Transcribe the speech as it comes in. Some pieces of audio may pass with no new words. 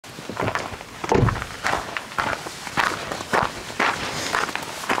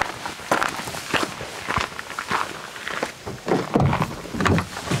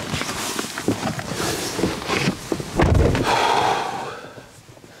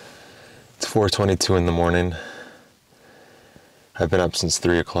4:22 in the morning. I've been up since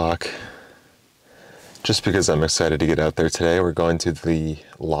 3 o'clock just because I'm excited to get out there today. We're going to the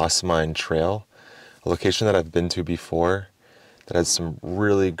Lost Mine Trail, a location that I've been to before that has some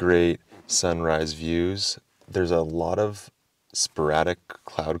really great sunrise views. There's a lot of sporadic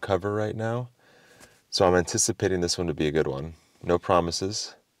cloud cover right now, so I'm anticipating this one to be a good one. No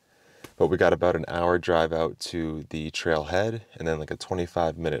promises, but we got about an hour drive out to the trailhead and then like a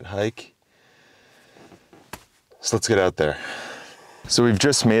 25-minute hike. So let's get out there. So we've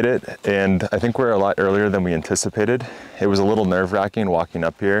just made it, and I think we're a lot earlier than we anticipated. It was a little nerve-wracking walking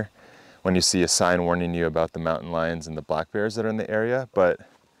up here when you see a sign warning you about the mountain lions and the black bears that are in the area, but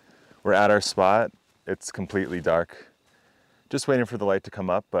we're at our spot. It's completely dark. Just waiting for the light to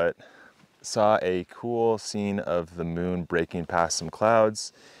come up, but saw a cool scene of the moon breaking past some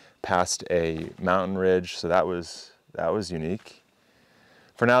clouds, past a mountain ridge, so that was unique.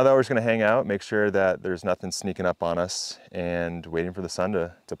 For now though, we're just gonna hang out, make sure that there's nothing sneaking up on us, and waiting for the sun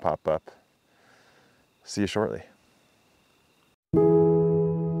to pop up. See you shortly.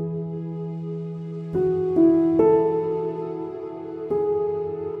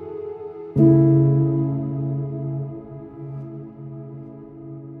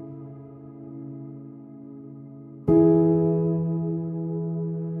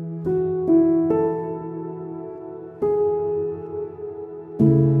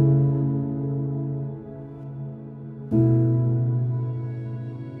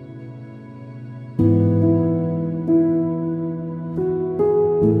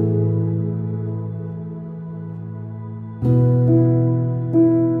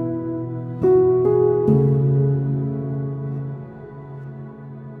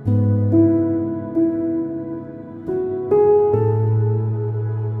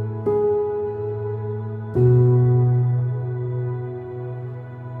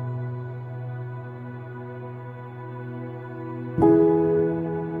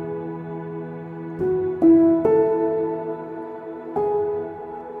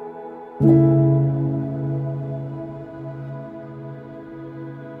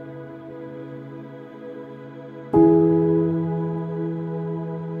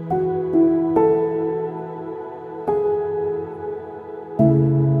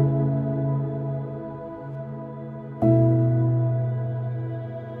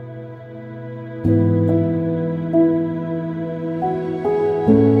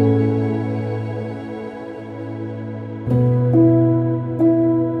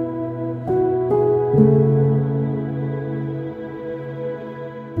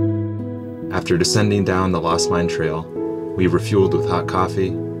 After descending down the Lost Mine Trail, we refueled with hot coffee,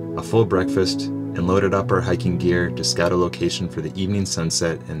 a full breakfast, and loaded up our hiking gear to scout a location for the evening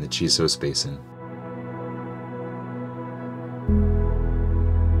sunset in the Chisos Basin.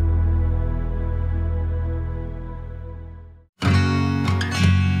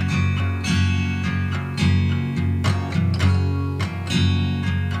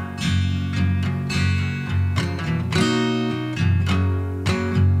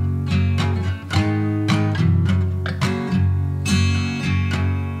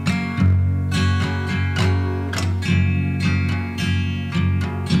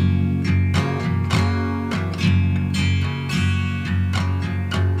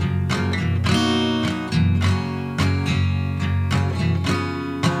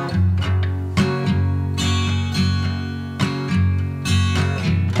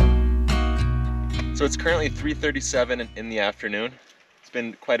 So it's currently 3:37 in the afternoon. It's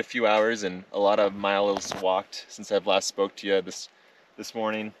been quite a few hours and a lot of miles walked since I've last spoke to you this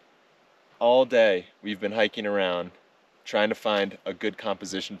morning. All day we've been hiking around trying to find a good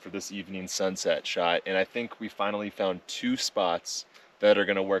composition for this evening sunset shot, and I think we finally found two spots that are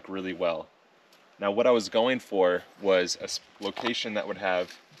going to work really well. Now what I was going for was a location that would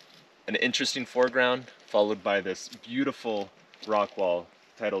have an interesting foreground followed by this beautiful rock wall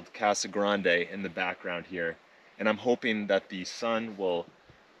titled Casa Grande in the background here, and I'm hoping that the sun will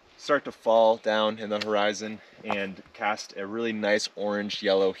start to fall down in the horizon and cast a really nice orange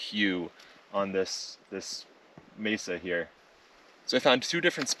yellow hue on this mesa here. So I found two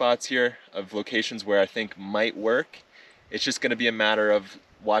different spots here of locations where I think might work. It's just going to be a matter of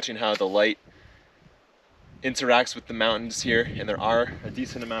watching how the light interacts with the mountains here, and there are a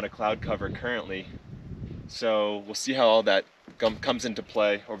decent amount of cloud cover currently, so we'll see how all that comes into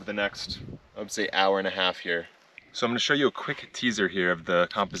play over the next, I would say, hour and a half here. So I'm going to show you a quick teaser here of the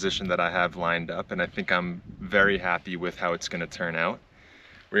composition that I have lined up, and I think I'm very happy with how it's going to turn out.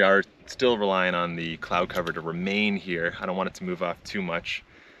 We are still relying on the cloud cover to remain here. I don't want it to move off too much,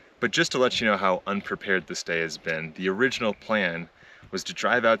 but just to let you know how unprepared this day has been, the original plan was to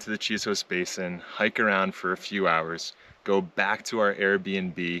drive out to the Chisos Basin, hike around for a few hours, go back to our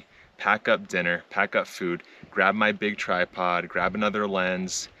Airbnb, pack up dinner, pack up food, grab my big tripod, grab another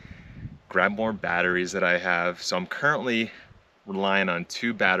lens, grab more batteries that I have. So I'm currently relying on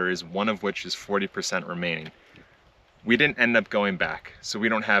 2 batteries, one of which is 40% remaining. We didn't end up going back, so we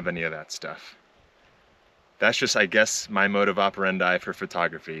don't have any of that stuff. That's just, I guess, my modus operandi for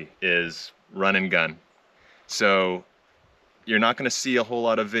photography is run and gun. So you're not going to see a whole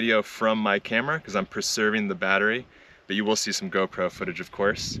lot of video from my camera because I'm preserving the battery, but you will see some GoPro footage, of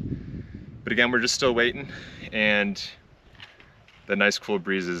course. But again, we're just still waiting, and the nice cool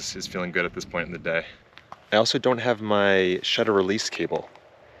breeze is feeling good at this point in the day. I also don't have my shutter release cable,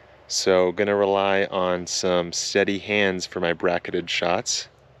 so gonna rely on some steady hands for my bracketed shots.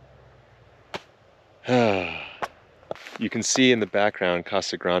 You can see in the background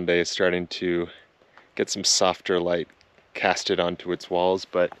Casa Grande is starting to get some softer light casted onto its walls,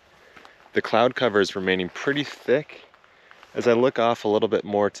 but the cloud cover is remaining pretty thick. As I look off a little bit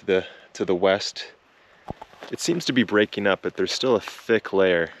more to the west, it seems to be breaking up, but there's still a thick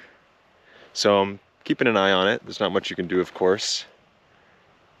layer. So I'm keeping an eye on it. There's not much you can do, of course,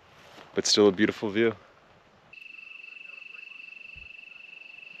 but still a beautiful view.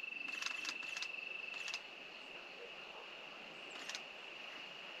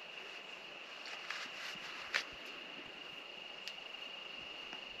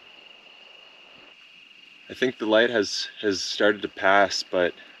 I think the light has started to pass,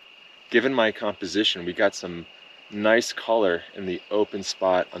 but given my composition, we got some nice color in the open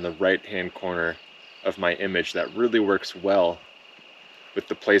spot on the right-hand corner of my image that really works well with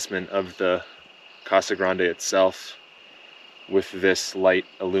the placement of the Casa Grande itself with this light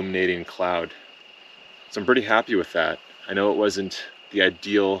illuminating cloud. So I'm pretty happy with that. I know it wasn't the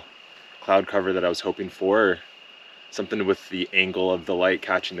ideal cloud cover that I was hoping for, or something with the angle of the light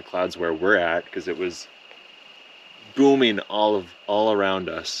catching the clouds where we're at, because it was booming all around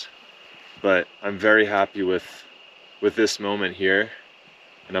us. But I'm very happy with this moment here,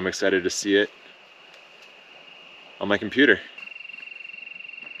 and I'm excited to see it on my computer.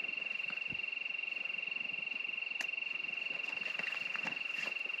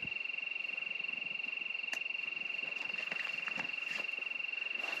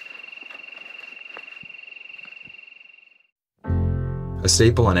 A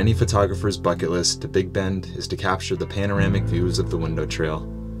staple on any photographer's bucket list to Big Bend is to capture the panoramic views of the window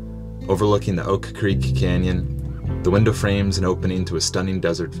trail. Overlooking the Oak Creek Canyon, the window frames an opening to a stunning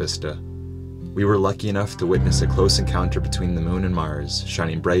desert vista. We were lucky enough to witness a close encounter between the moon and Mars,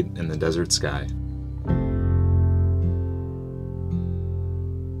 shining bright in the desert sky.